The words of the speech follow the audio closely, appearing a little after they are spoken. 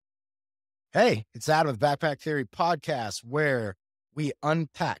Hey, it's Adam with Backpack Theory Podcast, where we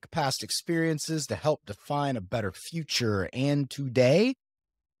unpack past experiences to help define a better future. And today,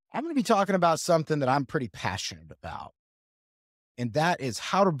 I'm going to be talking about something that I'm pretty passionate about, and that is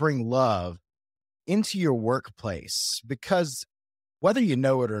how to bring love into your workplace. Because whether you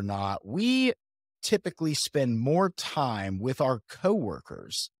know it or not, we typically spend more time with our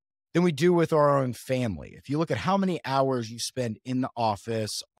coworkers than we do with our own family. If you look at how many hours you spend in the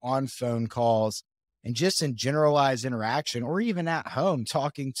office, on phone calls, and just in generalized interaction, or even at home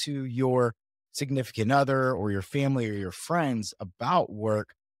talking to your significant other or your family or your friends about work,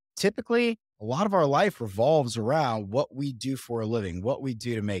 typically a lot of our life revolves around what we do for a living, what we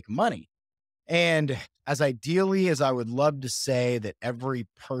do to make money. And as ideally as I would love to say that every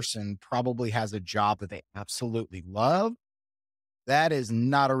person probably has a job that they absolutely love, that is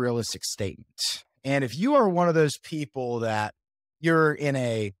not a realistic statement. And if you are one of those people that you're in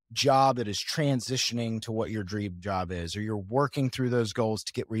a job that is transitioning to what your dream job is, or you're working through those goals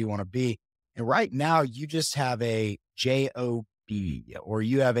to get where you want to be, and right now you just have a job, or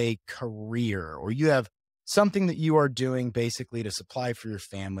you have a career, or you have something that you are doing basically to supply for your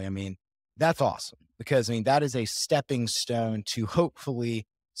family, I mean, that's awesome, because I mean, that is a stepping stone to hopefully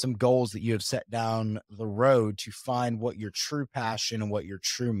some goals that you have set down the road to find what your true passion and what your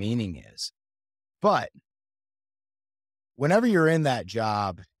true meaning is. But whenever you're in that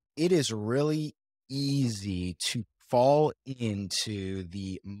job, it is really easy to fall into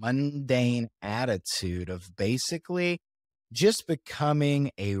the mundane attitude of basically just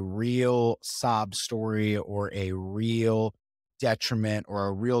becoming a real sob story or a real detriment or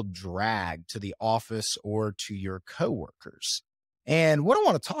a real drag to the office or to your coworkers. And what I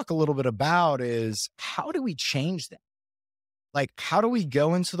want to talk a little bit about is, how do we change that? Like, how do we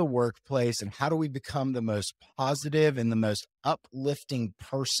go into the workplace and how do we become the most positive and the most uplifting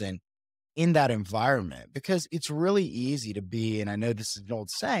person in that environment? Because it's really easy to be, and I know this is an old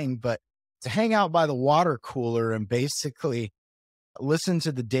saying, but to hang out by the water cooler and basically listen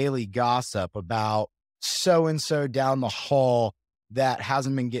to the daily gossip about so and so down the hall that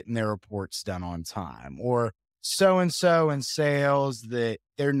hasn't been getting their reports done on time, or so and so in sales that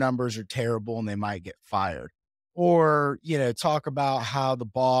their numbers are terrible and they might get fired, or talk about how the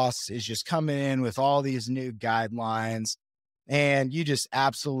boss is just coming in with all these new guidelines and you just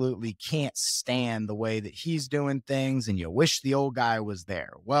absolutely can't stand the way that he's doing things and you wish the old guy was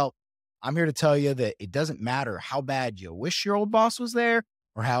there. Well, I'm here to tell you that it doesn't matter how bad you wish your old boss was there,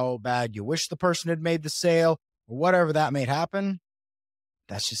 or how bad you wish the person had made the sale, or whatever that may happen.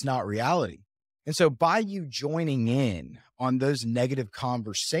 That's just not reality. And so by you joining in on those negative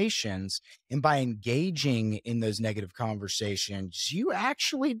conversations and by engaging in those negative conversations, you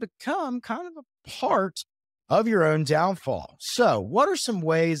actually become kind of a part of your own downfall. So what are some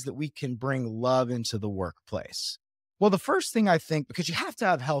ways that we can bring love into the workplace? Well, the first thing I think, because you have to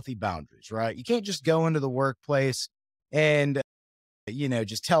have healthy boundaries, right? You can't just go into the workplace and,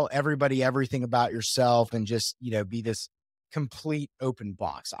 just tell everybody everything about yourself and just, be this complete open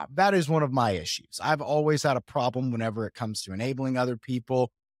box. That is one of my issues. I've always had a problem whenever it comes to enabling other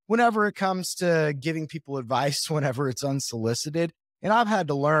people, whenever it comes to giving people advice, whenever it's unsolicited. And I've had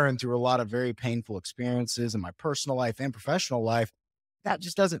to learn through a lot of very painful experiences in my personal life and professional life that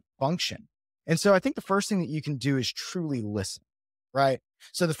just doesn't function. And so I think the first thing that you can do is truly listen, right?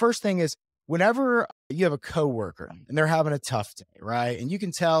 So the first thing is, whenever you have a coworker and they're having a tough day, right? And you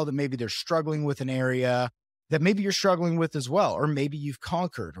can tell that maybe they're struggling with an area that maybe you're struggling with as well, or maybe you've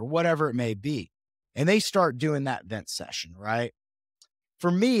conquered or whatever it may be. And they start doing that vent session, right? For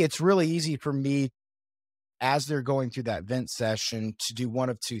me, it's really easy for me as they're going through that vent session to do one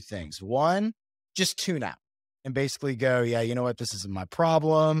of two things. One, just tune out and basically go, yeah, you know what? This isn't my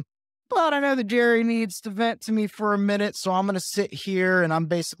problem, but I know that Jerry needs to vent to me for a minute. So I'm going to sit here and I'm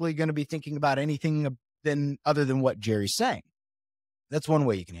basically going to be thinking about anything other than what Jerry's saying. That's one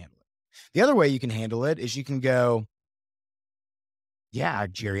way you can handle it. The other way you can handle it is you can go, yeah,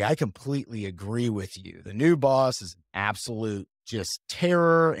 Jerry, I completely agree with you. The new boss is an absolute just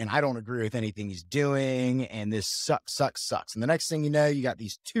terror, and I don't agree with anything he's doing, and this sucks. And the next thing you know, you got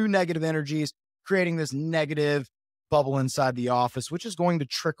these two negative energies creating this negative bubble inside the office, which is going to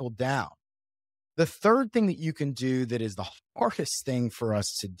trickle down. The third thing that you can do that is the hardest thing for us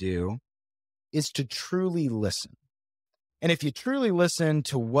to do is to truly listen. And if you truly listen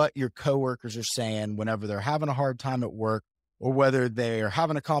to what your coworkers are saying whenever they're having a hard time at work, or whether they're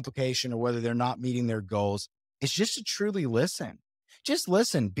having a complication, or whether they're not meeting their goals, it's just to truly listen. Just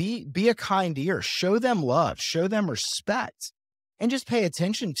listen, be a kind ear, show them love, show them respect. and just pay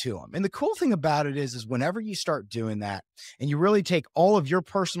attention to them. And the cool thing about it is whenever you start doing that and you really take all of your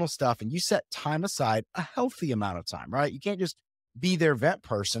personal stuff and you set time aside, a healthy amount of time, right? You can't just be their vent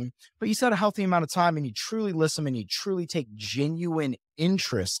person, but you set a healthy amount of time and you truly listen and you truly take genuine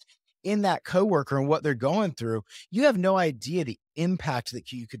interest in that coworker and what they're going through. You have no idea the impact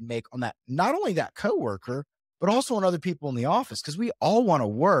that you could make on that, not only that coworker, but also on other people in the office, because we all want to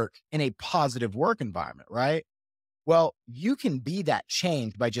work in a positive work environment, right? Well, you can be that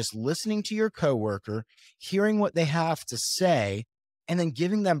change by just listening to your coworker, hearing what they have to say, and then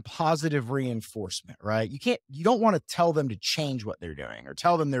giving them positive reinforcement, right? You don't want to tell them to change what they're doing or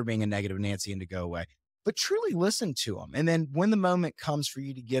tell them they're being a negative Nancy and to go away, but truly listen to them. And then when the moment comes for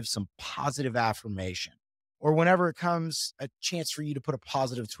you to give some positive affirmation, or whenever it comes a chance for you to put a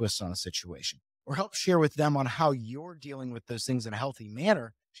positive twist on a situation, or help share with them on how you're dealing with those things in a healthy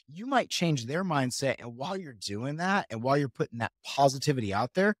manner, you might change their mindset. And while you're doing that and while you're putting that positivity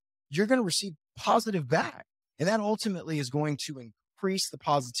out there, you're going to receive positive back. And that ultimately is going to increase the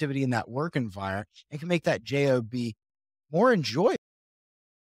positivity in that work environment and can make that job more enjoyable.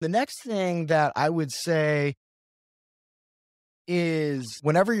 The next thing that I would say is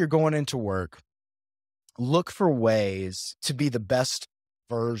whenever you're going into work, look for ways to be the best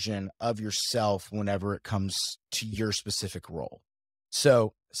version of yourself whenever it comes to your specific role.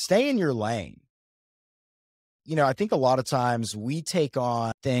 So stay in your lane. I think a lot of times we take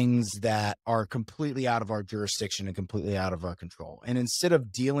on things that are completely out of our jurisdiction and completely out of our control. And instead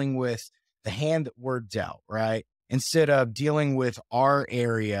of dealing with the hand that we're dealt, right? Instead of dealing with our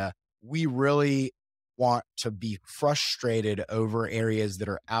area, we really want to be frustrated over areas that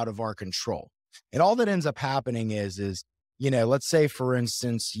are out of our control. And all that ends up happening is, let's say, for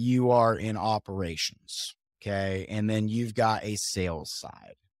instance, you are in operations, okay? And then you've got a sales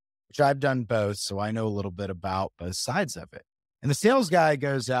side, which I've done both, so I know a little bit about both sides of it. And the sales guy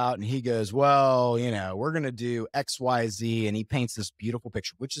goes out and he goes, well, we're going to do X, Y, Z. And he paints this beautiful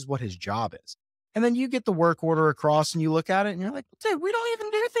picture, which is what his job is. And then you get the work order across and you look at it and you're like, dude, we don't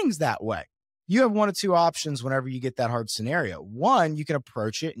even do things that way. You have one of two options whenever you get that hard scenario. One, you can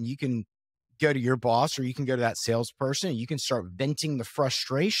approach it and you can go to your boss, or you can go to that salesperson and you can start venting the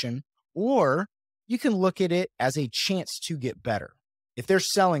frustration, or you can look at it as a chance to get better. If they're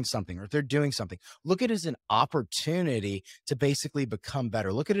selling something or if they're doing something, look at it as an opportunity to basically become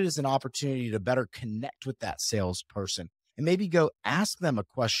better. Look at it as an opportunity to better connect with that salesperson and maybe go ask them a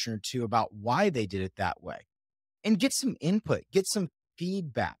question or two about why they did it that way and get some input, get some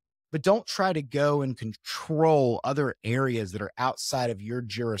feedback. But don't try to go and control other areas that are outside of your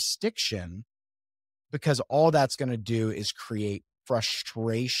jurisdiction, because all that's going to do is create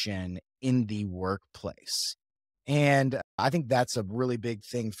frustration in the workplace. And I think that's a really big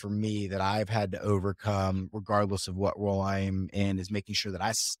thing for me that I've had to overcome, regardless of what role I am in, is making sure that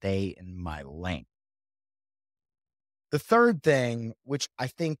I stay in my lane. The third thing, which I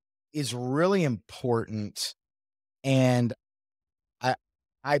think is really important, and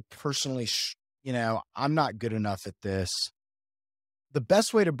I personally, I'm not good enough at this. The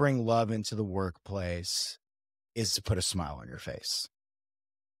best way to bring love into the workplace is to put a smile on your face.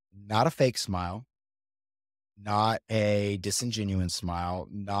 Not a fake smile, not a disingenuous smile,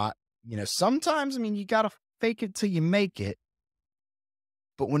 not, sometimes, you got to fake it till you make it.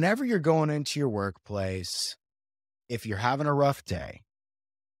 But whenever you're going into your workplace, if you're having a rough day,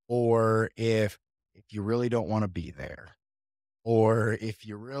 or if you really don't want to be there, or if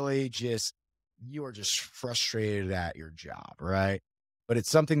you really you are just frustrated at your job, right? But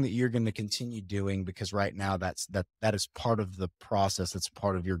it's something that you're going to continue doing because right now that is part of the process. That's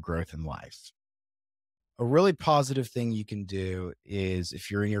part of your growth in life. A really positive thing you can do is,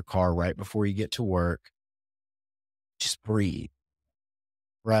 if you're in your car right before you get to work, just breathe,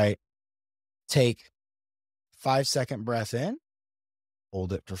 right? Take 5-second breath in,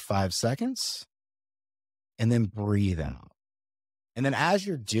 hold it for 5 seconds, and then breathe out. And then as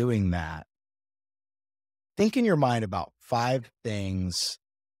you're doing that, think in your mind about 5 things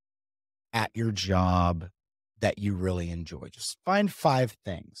at your job that you really enjoy. Just find 5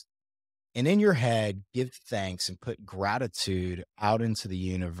 things. And in your head, give thanks and put gratitude out into the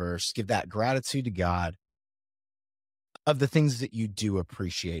universe. Give that gratitude to God of the things that you do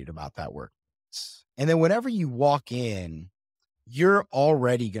appreciate about that work. And then whenever you walk in, you're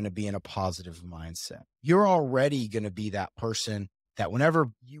already going to be in a positive mindset. You're already going to be that person that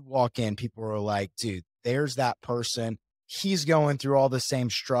whenever you walk in, people are like, dude, there's that person. He's going through all the same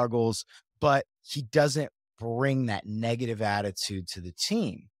struggles, but he doesn't bring that negative attitude to the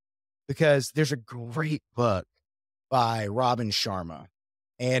team. Because there's a great book by Robin Sharma,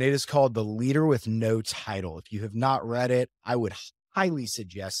 and it is called The Leader with No Title. If you have not read it, I would highly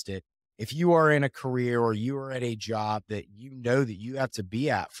suggest it. If you are in a career or you are at a job that you know that you have to be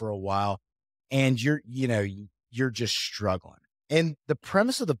at for a while and you're just struggling. And the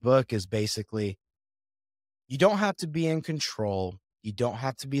premise of the book is basically you don't have to be in control. You don't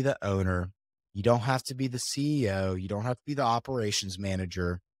have to be the owner. You don't have to be the CEO. You don't have to be the operations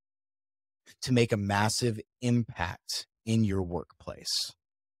manager to make a massive impact in your workplace.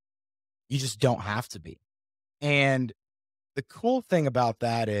 You just don't have to be. And the cool thing about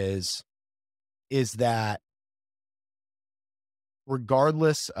that is that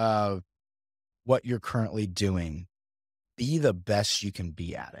regardless of what you're currently doing, be the best you can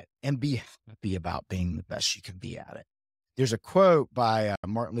be at it and be happy about being the best you can be at it. There's a quote by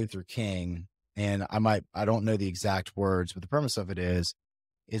Martin Luther King, and I don't know the exact words, but the premise of it is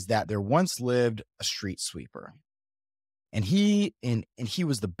that there once lived a street sweeper, and he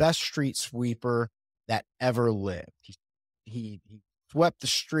was the best street sweeper that ever lived. He swept the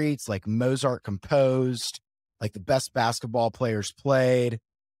streets like Mozart composed, like the best basketball players played.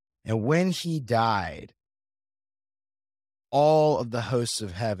 And when he died, all of the hosts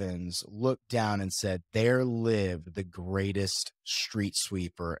of heavens looked down and said, there lived the greatest street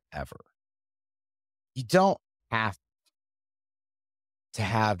sweeper ever. You don't have to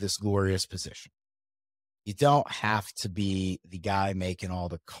have this glorious position. You don't have to be the guy making all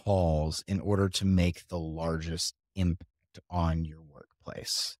the calls in order to make the largest impact on your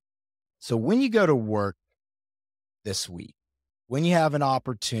workplace. So when you go to work this week, when you have an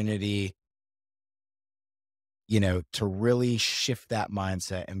opportunity, to really shift that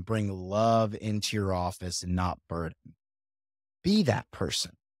mindset and bring love into your office and not burden, be that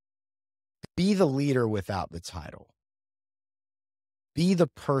person. Be the leader without the title. Be the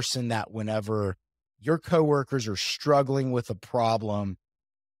person that whenever your coworkers are struggling with a problem,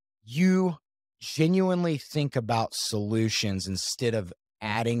 you genuinely think about solutions instead of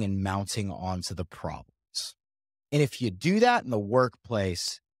adding and mounting onto the problems. And if you do that in the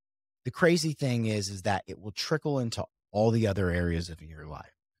workplace, the crazy thing is that it will trickle into all the other areas of your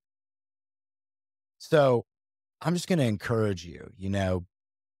life. So I'm just going to encourage you,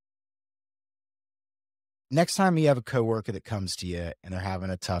 next time you have a coworker that comes to you and they're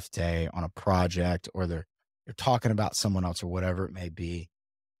having a tough day on a project, or they're talking about someone else or whatever it may be,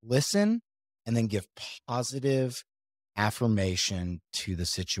 listen and then give positive affirmation to the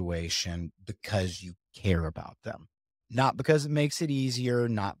situation because you care about them. Not because it makes it easier,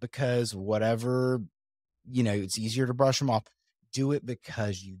 not because whatever, it's easier to brush them off. Do it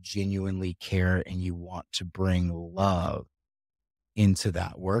because you genuinely care and you want to bring love into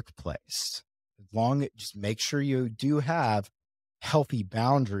that workplace. Just make sure you do have healthy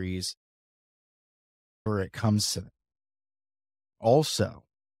boundaries where it comes to them. Also,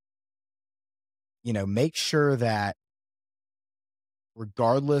 make sure that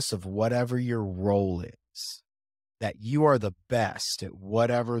regardless of whatever your role is, that you are the best at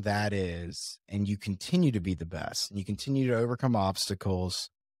whatever that is, and you continue to be the best, and you continue to overcome obstacles.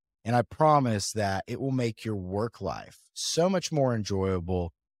 And I promise that it will make your work life so much more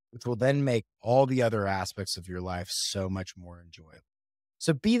enjoyable, which will then make all the other aspects of your life so much more enjoyable.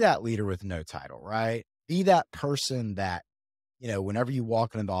 So be that leader with no title, right? Be that person that, whenever you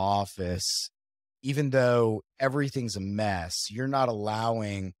walk into the office, even though everything's a mess, you're not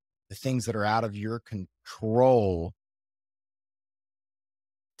allowing the things that are out of your control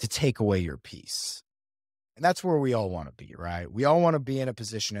to take away your peace. And that's where we all want to be, right? We all want to be in a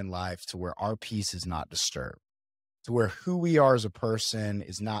position in life to where our peace is not disturbed, to where who we are as a person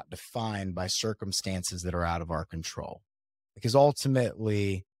is not defined by circumstances that are out of our control. Because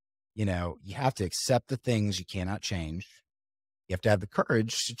ultimately, you have to accept the things you cannot change. You have to have the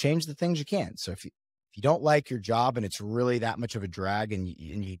courage to change the things you can. So if you don't like your job and it's really that much of a drag and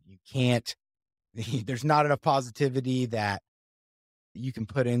you can't, there's not enough positivity that you can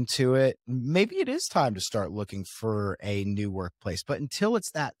put into it, maybe it is time to start looking for a new workplace. But until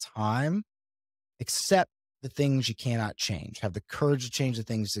it's that time, accept the things you cannot change. Have the courage to change the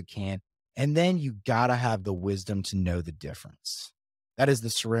things that can. And then you got to have the wisdom to know the difference. That is the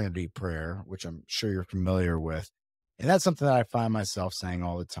serenity prayer, which I'm sure you're familiar with. And that's something that I find myself saying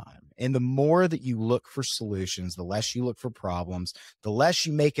all the time. And the more that you look for solutions, the less you look for problems, the less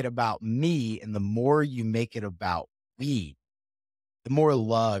you make it about me, and the more you make it about we, the more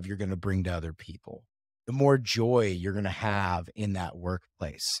love you're going to bring to other people, the more joy you're going to have in that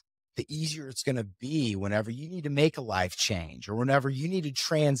workplace. The easier it's going to be whenever you need to make a life change or whenever you need to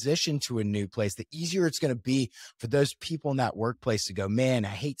transition to a new place, the easier it's going to be for those people in that workplace to go, man, I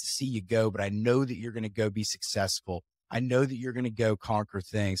hate to see you go, but I know that you're going to go be successful. I know that you're going to go conquer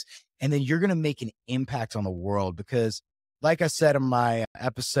things, and then you're going to make an impact on the world because, like I said in my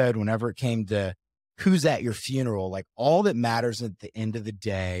episode, whenever it came to who's at your funeral, like all that matters at the end of the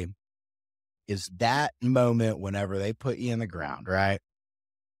day is that moment whenever they put you in the ground, right?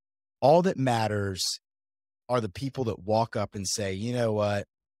 All that matters are the people that walk up and say, you know what?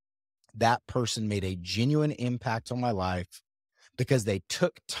 That person made a genuine impact on my life because they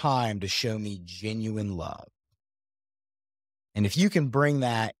took time to show me genuine love. And if you can bring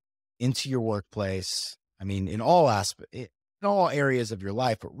that into your workplace, I mean, in all aspects, in all areas of your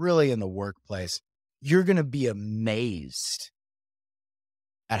life, but really in the workplace, you're going to be amazed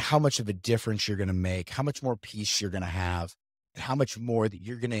at how much of a difference you're going to make, how much more peace you're going to have, and how much more that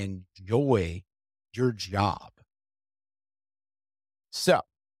you're going to enjoy your job. So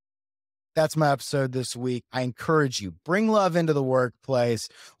that's my episode this week. I encourage you, bring love into the workplace,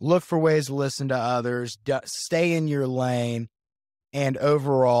 look for ways to listen to others, stay in your lane, and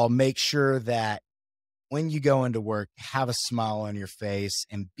overall make sure that when you go into work, have a smile on your face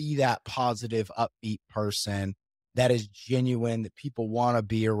and be that positive, upbeat person that is genuine, that people want to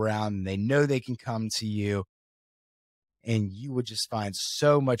be around, and they know they can come to you. And you would just find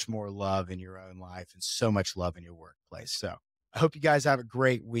so much more love in your own life and so much love in your workplace. So I hope you guys have a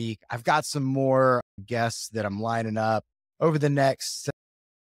great week. I've got some more guests that I'm lining up over the next,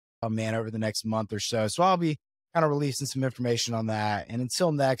 over the next month or so. So I'll be kind of releasing some information on that. And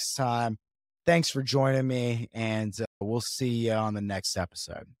until next time, thanks for joining me, and we'll see you on the next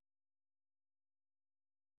episode.